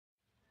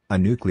A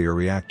nuclear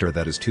reactor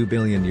that is 2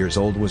 billion years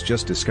old was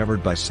just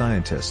discovered by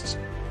scientists.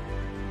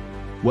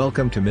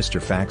 Welcome to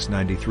Mr. Facts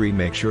 93.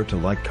 Make sure to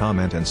like,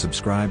 comment and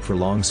subscribe for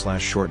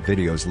long/short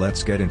videos.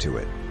 Let's get into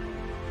it.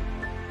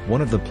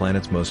 One of the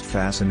planet's most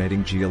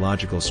fascinating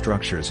geological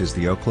structures is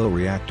the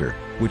Oklo-Reactor,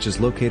 which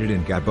is located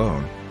in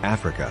Gabon,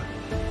 Africa.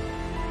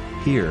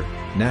 Here,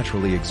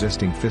 naturally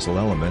existing fissile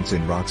elements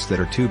in rocks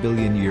that are 2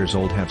 billion years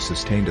old have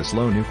sustained a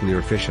slow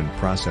nuclear fission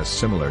process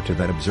similar to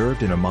that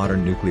observed in a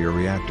modern nuclear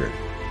reactor.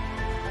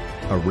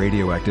 A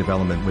radioactive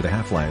element with a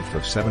half-life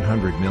of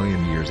 700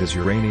 million years is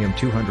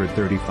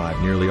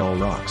uranium-235. Nearly all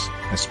rocks,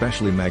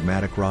 especially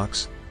magmatic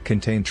rocks,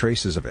 contain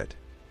traces of it.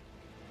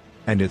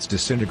 And its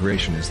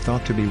disintegration is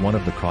thought to be one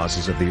of the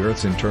causes of the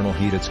Earth's internal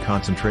heat. Its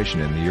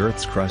concentration in the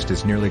Earth's crust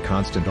is nearly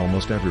constant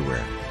almost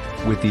everywhere.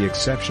 With the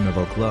exception of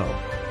Oklo,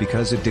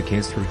 because it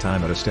decays through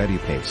time at a steady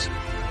pace.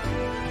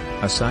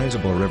 A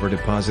sizable river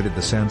deposited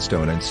the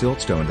sandstone and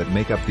siltstone that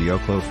make up the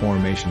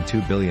Oklo-Formation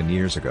 2 billion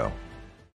years ago.